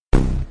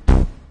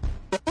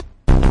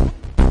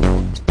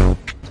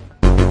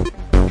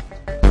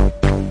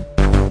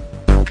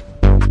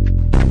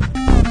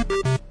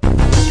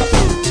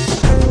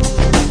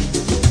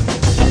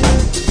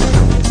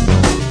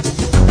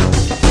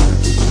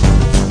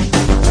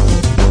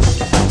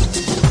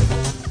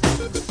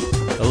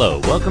Hello,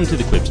 welcome to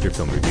the Quipster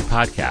Film Review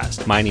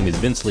Podcast. My name is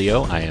Vince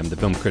Leo. I am the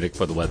film critic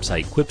for the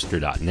website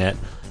Quipster.net.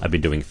 I've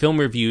been doing film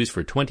reviews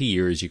for 20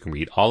 years. You can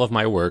read all of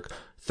my work,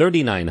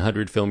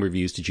 3,900 film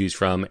reviews to choose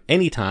from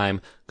anytime.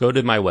 Go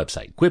to my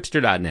website,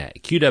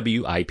 Quipster.net,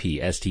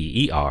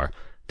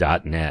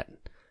 Quipster.net.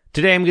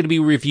 Today I'm going to be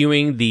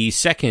reviewing the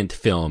second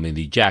film in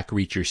the Jack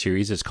Reacher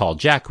series. It's called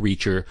Jack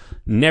Reacher,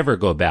 Never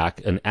Go Back,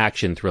 an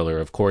action thriller,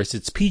 of course.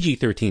 It's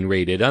PG-13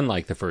 rated,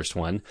 unlike the first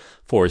one,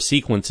 for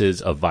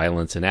sequences of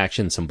violence and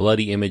action, some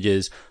bloody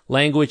images,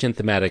 language, and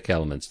thematic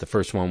elements. The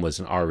first one was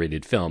an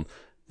R-rated film.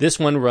 This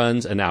one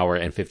runs an hour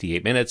and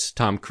 58 minutes.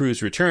 Tom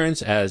Cruise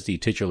returns as the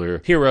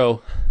titular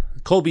hero.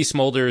 Colby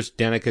Smulders,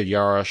 Danica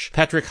Yarosh,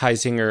 Patrick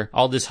Heisinger,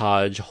 Aldous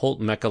Hodge, Holt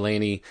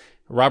McElhaney,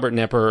 Robert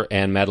Knepper,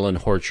 and Madeline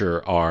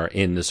Horcher are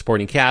in the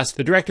supporting cast.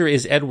 The director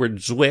is Edward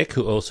Zwick,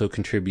 who also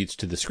contributes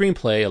to the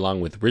screenplay, along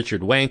with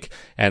Richard Wenk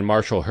and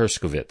Marshall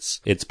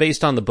Herskovitz. It's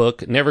based on the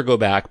book Never Go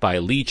Back by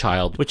Lee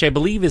Child, which I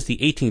believe is the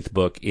 18th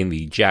book in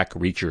the Jack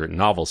Reacher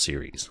novel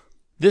series.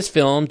 This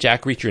film,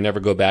 Jack Reacher Never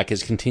Go Back,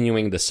 is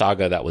continuing the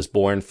saga that was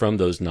born from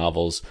those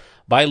novels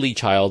by Lee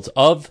Child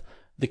of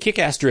the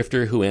kick-ass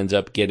drifter who ends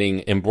up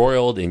getting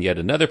embroiled in yet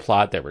another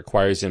plot that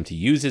requires him to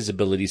use his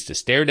abilities to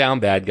stare down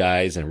bad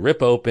guys and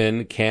rip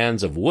open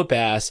cans of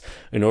whoop-ass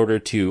in order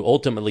to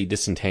ultimately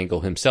disentangle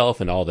himself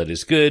and all that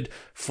is good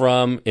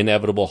from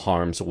inevitable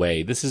harm's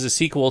way. This is a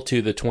sequel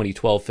to the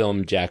 2012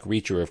 film Jack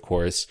Reacher, of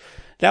course.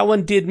 That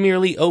one did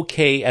merely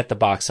okay at the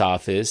box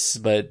office,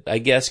 but I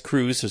guess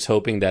Cruise was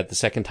hoping that the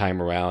second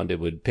time around it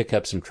would pick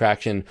up some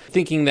traction,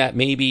 thinking that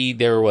maybe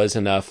there was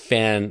enough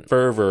fan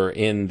fervor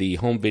in the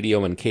home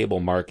video and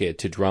cable market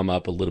to drum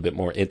up a little bit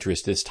more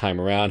interest this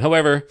time around.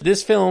 However,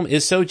 this film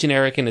is so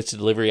generic in its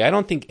delivery, I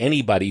don't think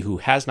anybody who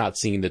has not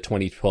seen the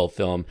 2012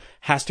 film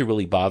has to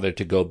really bother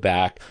to go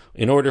back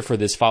in order for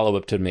this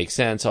follow-up to make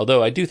sense,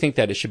 although I do think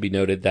that it should be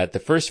noted that the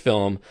first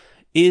film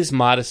is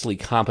modestly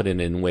competent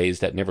in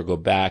ways that Never Go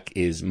Back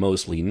is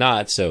mostly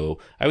not. So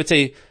I would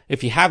say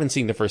if you haven't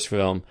seen the first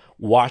film,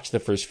 watch the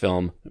first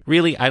film.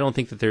 Really, I don't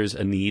think that there's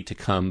a need to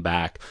come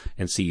back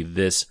and see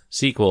this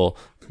sequel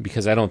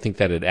because I don't think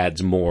that it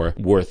adds more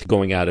worth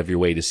going out of your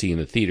way to see in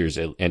the theaters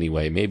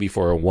anyway. Maybe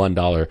for a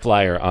 $1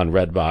 flyer on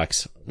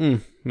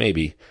Redbox.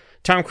 Maybe.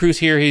 Tom Cruise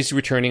here, he's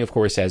returning, of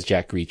course, as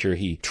Jack Reacher.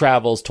 He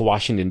travels to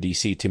Washington,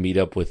 D.C. to meet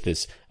up with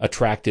this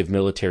attractive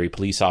military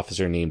police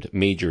officer named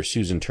Major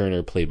Susan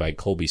Turner, played by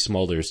Colby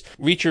Smulders.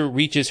 Reacher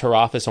reaches her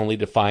office only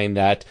to find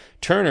that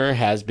Turner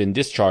has been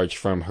discharged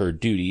from her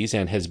duties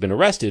and has been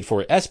arrested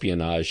for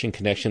espionage in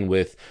connection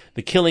with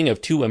the killing of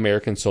 2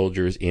 American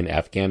soldiers in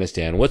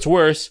Afghanistan. What's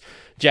worse,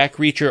 Jack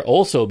Reacher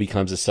also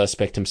becomes a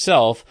suspect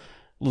himself,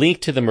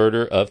 linked to the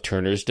murder of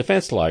Turner's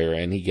defense lawyer,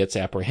 and he gets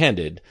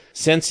apprehended.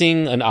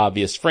 Sensing an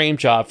obvious frame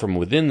job from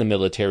within the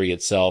military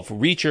itself,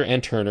 Reacher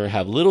and Turner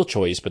have little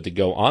choice but to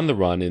go on the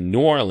run in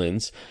New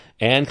Orleans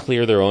and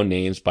clear their own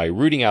names by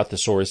rooting out the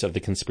source of the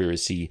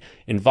conspiracy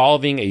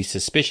involving a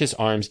suspicious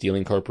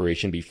arms-dealing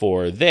corporation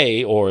before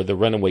they, or the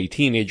runaway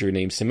teenager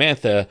named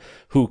Samantha,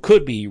 who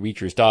could be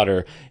Reacher's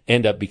daughter,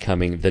 end up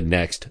becoming the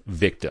next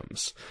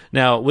victims.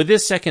 Now, with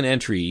this second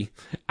entry,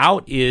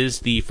 out is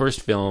the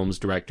first film's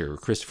director,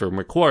 Christopher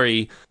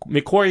McQuarrie.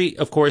 McQuarrie,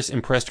 of course,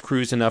 impressed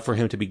Cruise enough for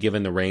him to be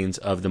given the reins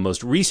of the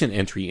most recent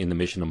entry in the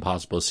Mission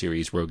Impossible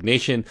series, Rogue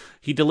Nation.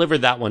 He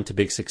delivered that one to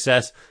big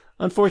success.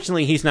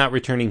 Unfortunately, he's not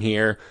returning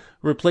here.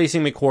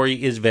 Replacing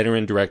McQuarrie is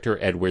veteran director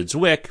Edward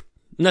Zwick.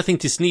 Nothing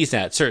to sneeze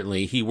at,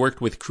 certainly. He worked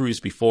with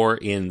Cruise before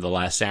in The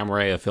Last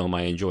Samurai, a film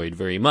I enjoyed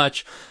very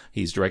much.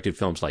 He's directed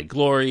films like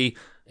Glory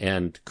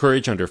and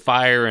Courage Under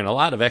Fire and a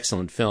lot of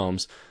excellent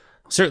films.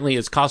 Certainly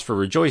it's cause for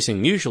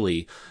rejoicing,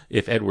 usually,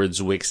 if Edward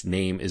Zwick's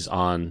name is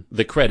on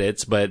the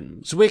credits,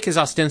 but Zwick is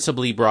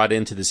ostensibly brought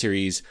into the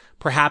series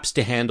perhaps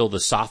to handle the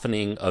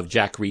softening of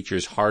Jack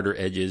Reacher's harder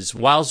edges.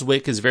 While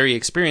Zwick is very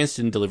experienced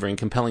in delivering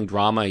compelling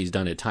drama, he's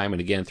done it time and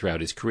again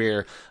throughout his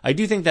career, I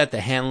do think that the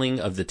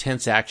handling of the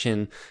tense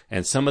action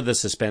and some of the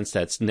suspense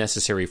that's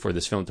necessary for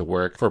this film to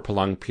work for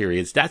prolonged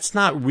periods, that's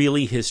not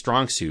really his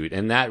strong suit,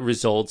 and that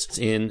results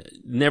in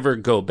Never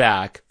Go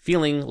Back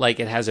feeling like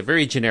it has a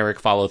very generic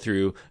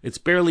follow-through. It's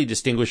barely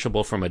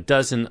distinguishable from a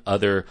dozen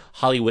other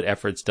Hollywood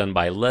efforts done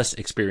by less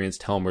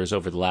experienced helmers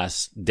over the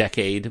last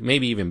decade,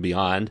 maybe even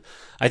beyond.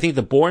 I think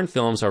the Bourne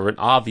films are an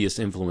obvious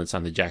influence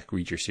on the Jack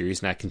Reacher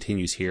series, and that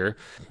continues here.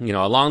 You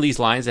know, along these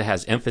lines, it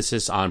has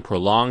emphasis on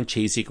prolonged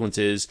chase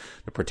sequences.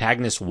 The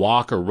protagonists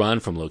walk or run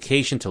from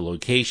location to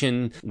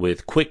location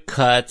with quick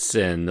cuts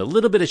and a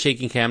little bit of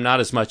shaking cam,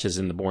 not as much as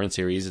in the Bourne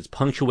series. It's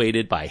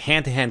punctuated by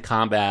hand-to-hand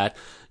combat.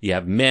 You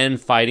have men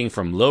fighting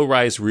from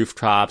low-rise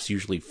rooftops,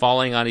 usually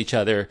falling on each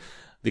other.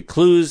 The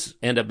clues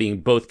end up being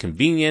both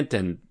convenient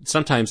and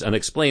sometimes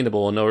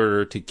unexplainable in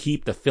order to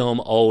keep the film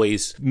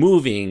always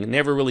moving,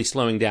 never really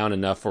slowing down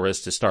enough for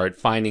us to start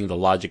finding the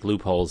logic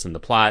loopholes in the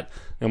plot.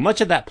 Now, much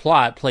of that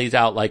plot plays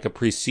out like a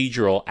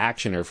procedural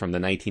actioner from the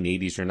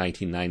 1980s or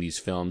 1990s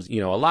films.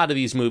 You know, a lot of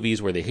these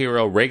movies where the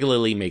hero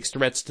regularly makes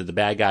threats to the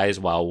bad guys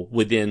while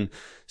within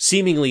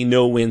seemingly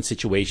no-win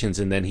situations,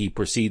 and then he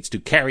proceeds to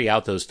carry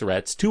out those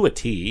threats to a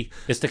T.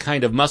 It's the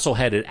kind of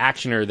muscle-headed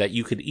actioner that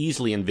you could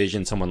easily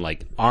envision someone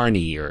like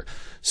Arnie or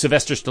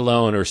Sylvester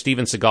Stallone or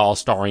Steven Seagal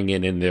starring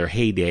in their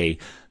heyday.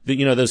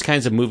 Those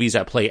kinds of movies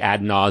that play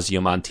ad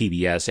nauseum on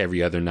TBS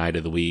every other night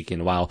of the week.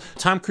 And while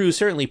Tom Cruise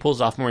certainly pulls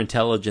off more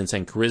intelligence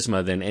and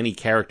charisma than any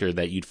character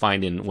that you'd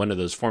find in one of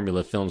those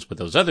formula films with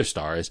those other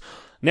stars,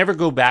 Never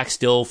Go Back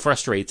still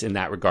frustrates in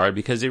that regard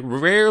because it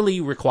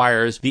rarely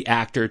requires the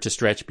actor to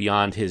stretch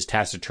beyond his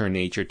taciturn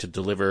nature to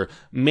deliver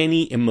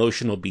many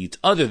emotional beats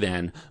other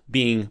than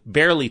being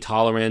barely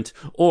tolerant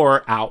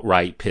or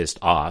outright pissed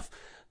off.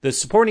 The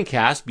supporting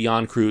cast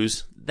beyond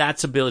Cruise,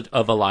 that's a bit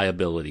of a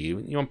liability,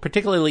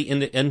 particularly in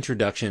the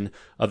introduction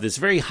of this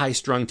very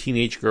high-strung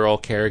teenage girl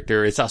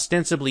character. It's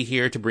ostensibly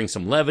here to bring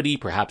some levity,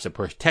 perhaps a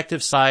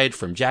protective side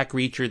from Jack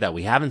Reacher that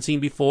we haven't seen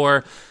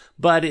before,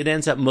 but it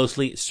ends up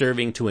mostly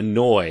serving to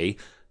annoy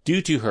due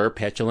to her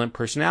petulant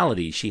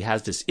personality. She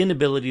has this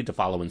inability to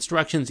follow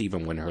instructions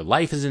even when her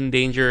life is in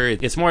danger.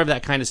 It's more of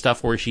that kind of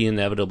stuff where she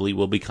inevitably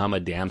will become a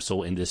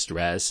damsel in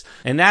distress.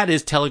 And that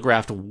is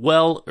telegraphed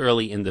well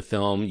early in the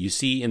film. You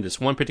see in this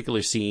one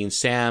particular scene,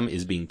 Sam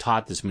is being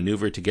taught this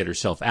maneuver to get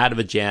herself out of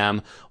a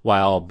jam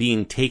while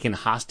being taken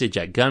hostage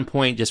at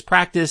gunpoint. Just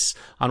practice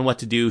on what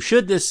to do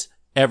should this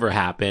ever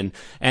happen.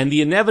 And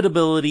the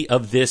inevitability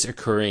of this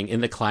occurring in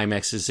the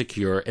climax is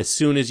secure as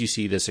soon as you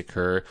see this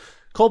occur.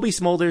 Colby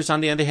Smulders, on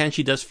the other hand,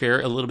 she does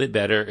fare a little bit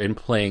better in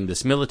playing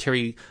this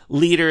military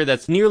leader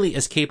that's nearly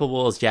as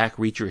capable as Jack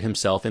Reacher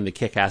himself in the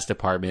Kick-Ass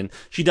department.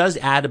 She does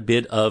add a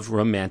bit of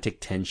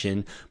romantic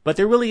tension, but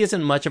there really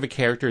isn't much of a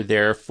character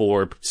there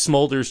for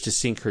Smulders to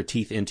sink her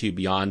teeth into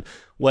beyond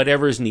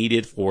whatever's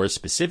needed for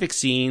specific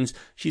scenes.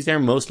 She's there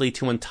mostly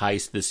to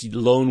entice this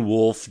lone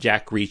wolf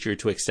Jack Reacher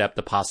to accept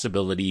the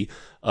possibility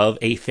of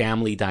a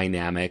family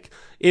dynamic.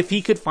 If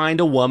he could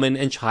find a woman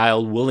and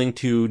child willing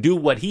to do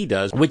what he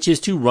does, which is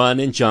to run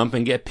and jump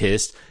and get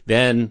pissed,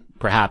 then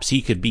perhaps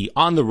he could be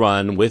on the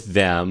run with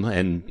them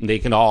and they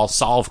can all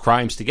solve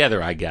crimes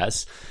together, I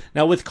guess.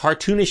 Now, with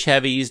cartoonish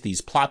heavies,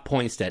 these plot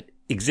points that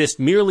exist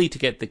merely to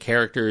get the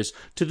characters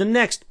to the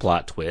next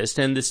plot twist,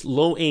 and this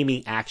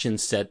low-aiming action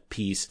set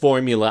piece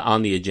formula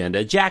on the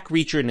agenda, Jack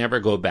Reacher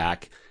Never Go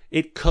Back,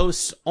 it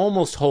coasts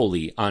almost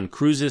wholly on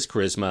Cruise's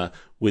charisma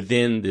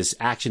within this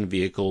action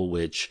vehicle,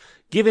 which,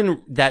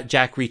 given that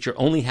Jack Reacher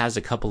only has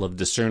a couple of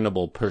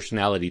discernible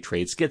personality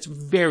traits, gets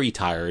very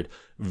tired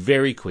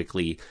very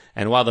quickly.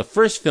 And while the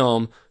first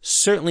film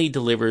certainly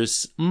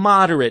delivers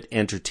moderate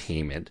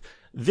entertainment,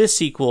 this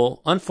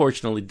sequel,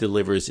 unfortunately,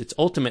 delivers its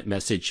ultimate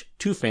message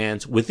to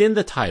fans within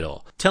the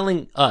title,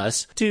 telling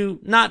us to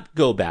not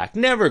go back,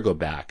 never go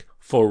back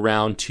for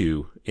round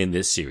 2 in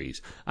this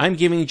series. I'm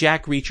giving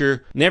Jack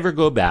Reacher Never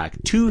Go Back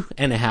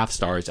 2.5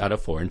 stars out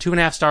of 4. And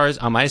 2.5 stars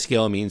on my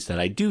scale means that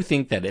I do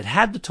think that it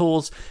had the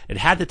tools, it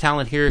had the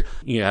talent here.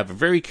 You have a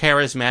very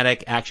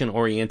charismatic,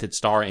 action-oriented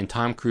star in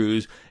Tom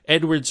Cruise.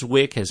 Edward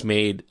Zwick has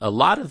made a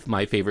lot of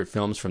my favorite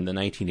films from the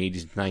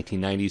 1980s and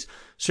 1990s.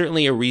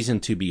 Certainly a reason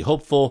to be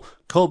hopeful.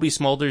 Colby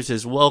Smulders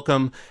is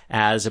welcome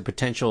as a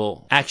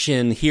potential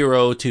action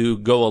hero to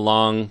go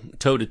along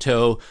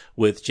toe-to-toe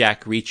with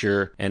Jack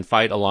Reacher and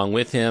fight along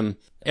with him.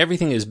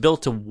 Everything is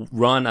built to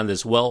run on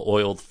this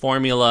well-oiled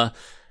formula,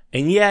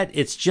 and yet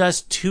it's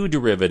just too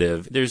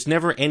derivative. There's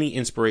never any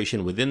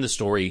inspiration within the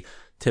story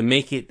to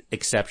make it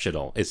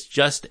exceptional. It's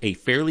just a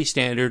fairly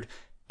standard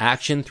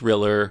action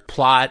thriller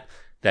plot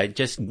that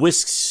just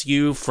whisks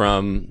you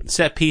from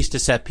set piece to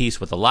set piece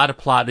with a lot of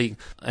plotting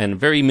and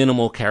very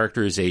minimal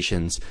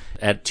characterizations.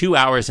 At 2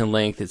 hours in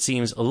length, it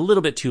seems a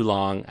little bit too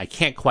long. I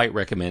can't quite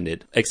recommend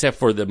it, except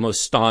for the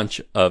most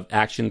staunch of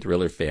action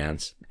thriller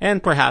fans,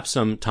 and perhaps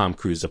some Tom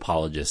Cruise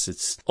apologists.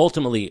 It's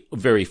ultimately a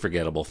very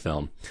forgettable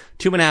film.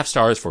 2.5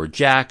 stars for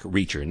Jack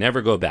Reacher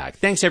Never Go Back.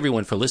 Thanks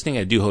everyone for listening.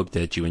 I do hope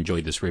that you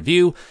enjoyed this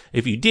review.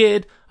 If you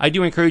did, I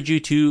do encourage you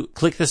to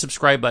click the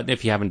subscribe button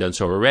if you haven't done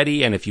so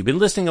already. And if you've been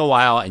listening a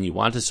while and you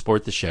want to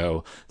support the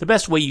show, the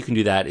best way you can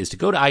do that is to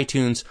go to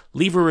iTunes,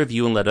 leave a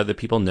review, and let other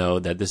people know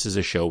that this is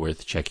a show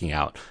worth checking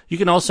out. You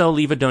can also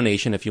leave a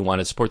donation if you want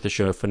to support the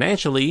show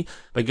financially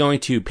by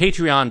going to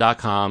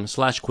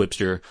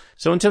patreon.com/Quipster.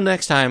 So until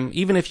next time,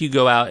 even if you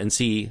go out and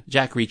see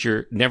Jack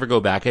Reacher Never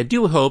Go Back, I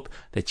do hope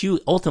that you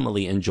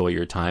ultimately enjoy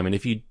your time. And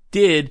if you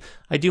did,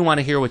 I do want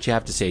to hear what you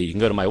have to say. You can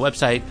go to my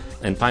website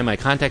and find my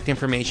contact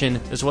information,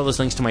 as well as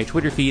links to my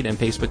Twitter feed and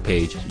Facebook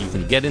page. You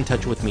can get in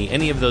touch with me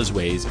any of those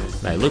ways,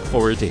 and I look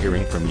forward to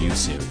hearing from you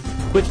soon.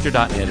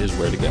 Quipster.net is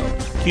where to go.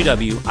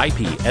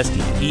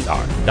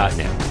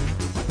 QWIPSTER.net.